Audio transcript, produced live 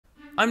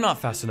I'm not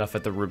fast enough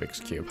at the Rubik's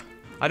Cube.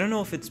 I don't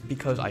know if it's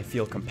because I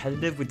feel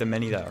competitive with the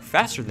many that are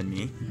faster than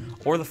me,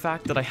 or the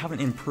fact that I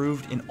haven't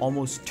improved in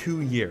almost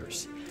 2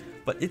 years,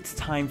 but it's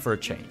time for a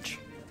change.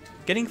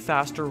 Getting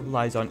faster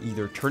relies on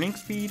either turning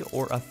speed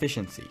or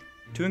efficiency.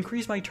 To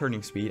increase my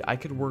turning speed, I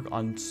could work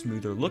on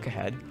smoother look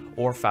ahead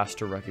or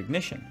faster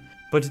recognition,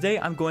 but today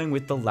I'm going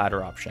with the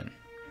latter option.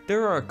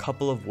 There are a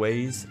couple of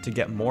ways to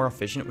get more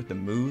efficient with the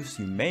moves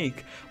you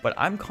make, but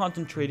I'm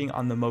concentrating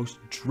on the most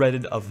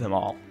dreaded of them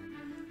all: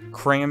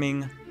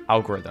 cramming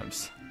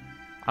algorithms.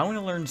 I want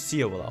to learn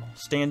COLL,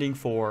 standing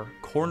for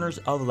corners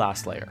of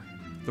last layer.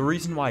 The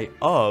reason why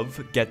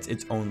of gets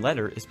its own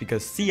letter is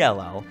because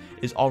CLL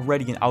is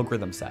already an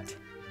algorithm set.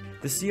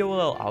 The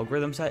COLL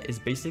algorithm set is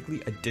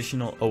basically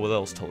additional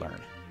OLLs to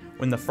learn.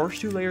 When the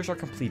first 2 layers are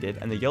completed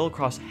and the yellow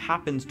cross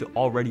happens to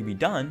already be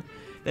done,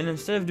 then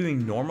instead of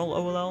doing normal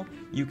OLL,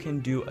 you can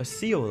do a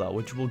COLL,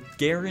 which will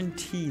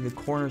guarantee the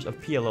corners of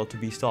PLL to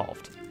be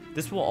solved.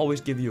 This will always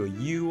give you a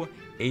U,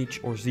 H,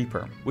 or Z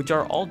perm, which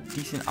are all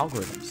decent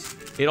algorithms.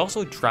 It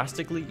also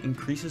drastically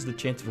increases the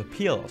chance of a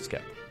PLL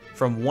skip,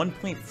 from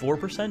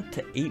 1.4%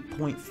 to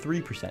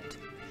 8.3%.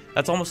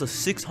 That's almost a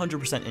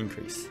 600%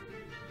 increase.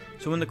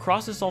 So when the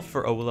cross is solved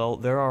for OLL,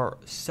 there are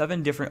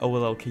 7 different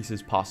OLL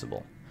cases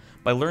possible.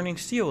 By learning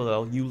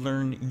COLL, you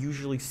learn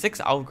usually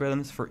 6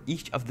 algorithms for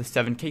each of the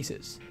 7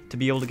 cases, to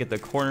be able to get the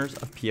corners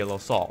of PLL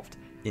solved,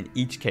 in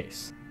each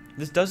case.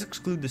 This does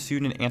exclude the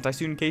student and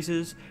anti-student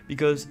cases,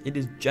 because it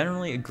is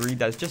generally agreed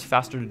that it's just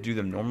faster to do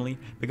them normally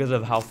because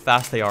of how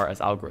fast they are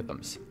as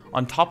algorithms.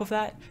 On top of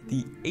that,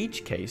 the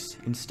H case,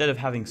 instead of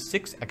having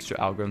 6 extra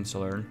algorithms to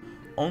learn,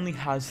 only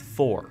has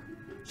 4.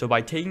 So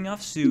by taking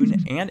off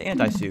student and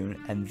anti-student,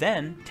 and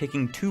then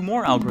taking 2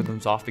 more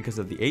algorithms off because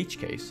of the H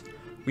case,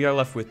 we are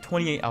left with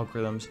 28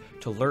 algorithms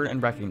to learn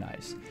and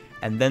recognize,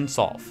 and then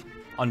solve.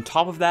 On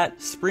top of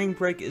that, spring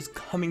break is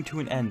coming to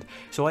an end,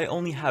 so I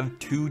only have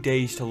 2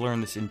 days to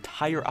learn this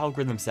entire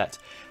algorithm set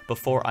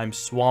before I'm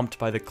swamped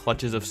by the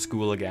clutches of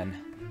school again.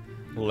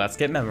 Let's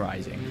get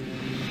memorizing.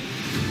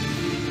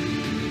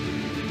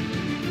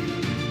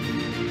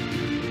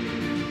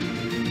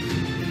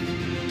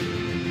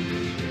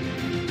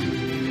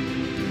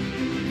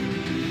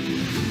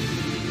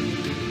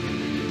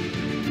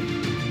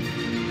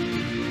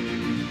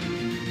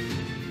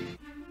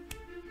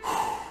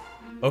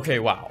 Okay,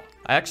 wow.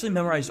 I actually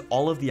memorized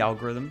all of the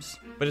algorithms,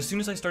 but as soon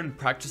as I started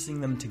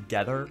practicing them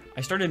together,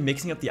 I started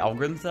mixing up the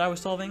algorithms that I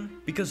was solving,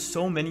 because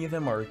so many of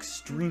them are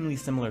extremely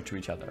similar to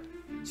each other.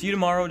 See you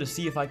tomorrow to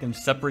see if I can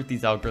separate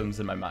these algorithms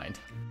in my mind.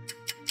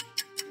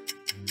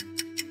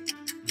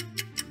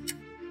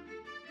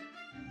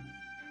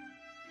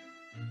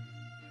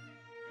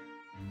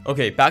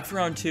 Okay, back for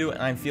round 2,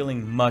 and I'm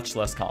feeling much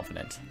less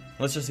confident.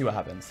 Let's just see what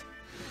happens.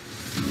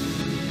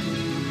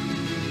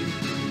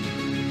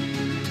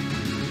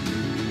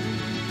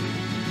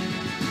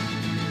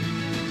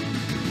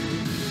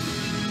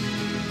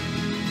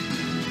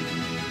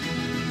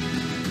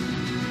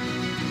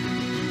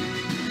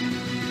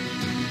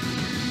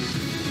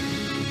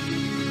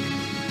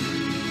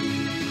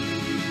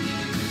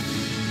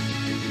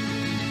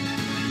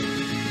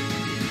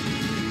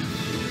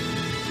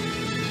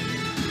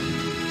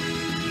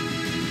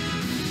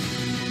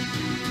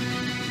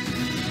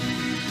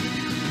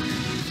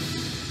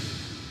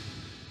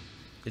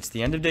 It's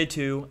the end of day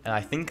 2, and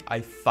I think I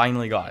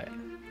finally got it.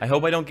 I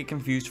hope I don't get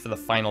confused for the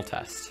final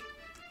test.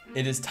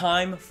 It is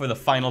time for the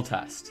final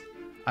test.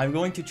 I'm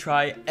going to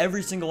try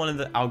every single one of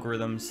the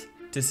algorithms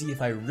to see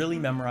if I really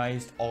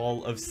memorized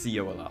all of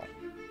COLL.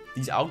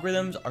 These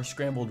algorithms are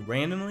scrambled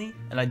randomly,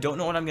 and I don't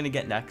know what I'm going to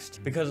get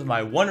next because of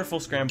my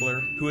wonderful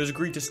scrambler who has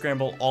agreed to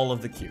scramble all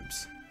of the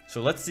cubes.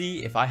 So let's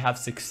see if I have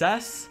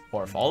success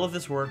or if all of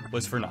this work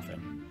was for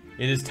nothing.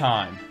 It is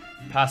time.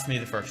 Pass me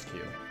the first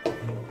cube.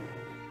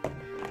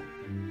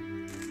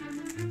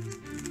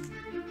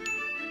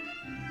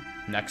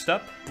 Next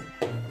up,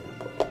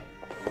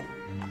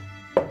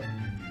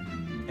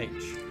 H,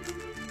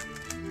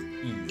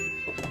 E,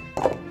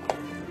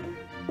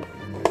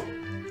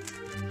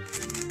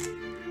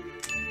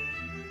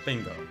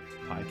 bingo,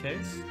 pie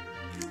case,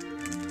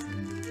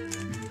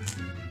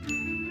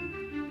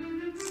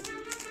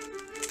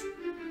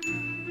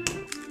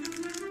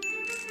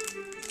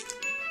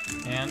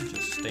 and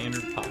just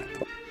standard pie.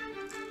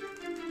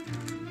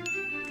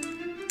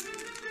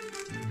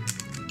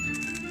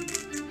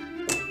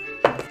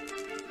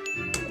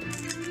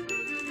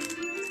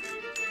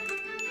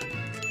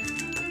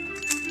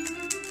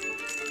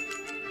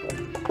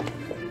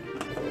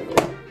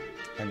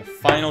 And the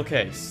final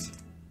case.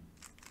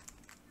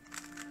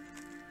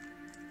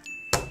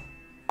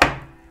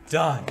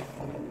 Done.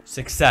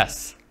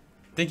 Success.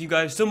 Thank you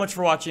guys so much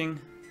for watching.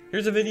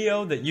 Here's a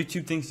video that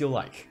YouTube thinks you'll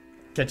like.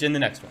 Catch you in the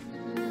next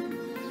one.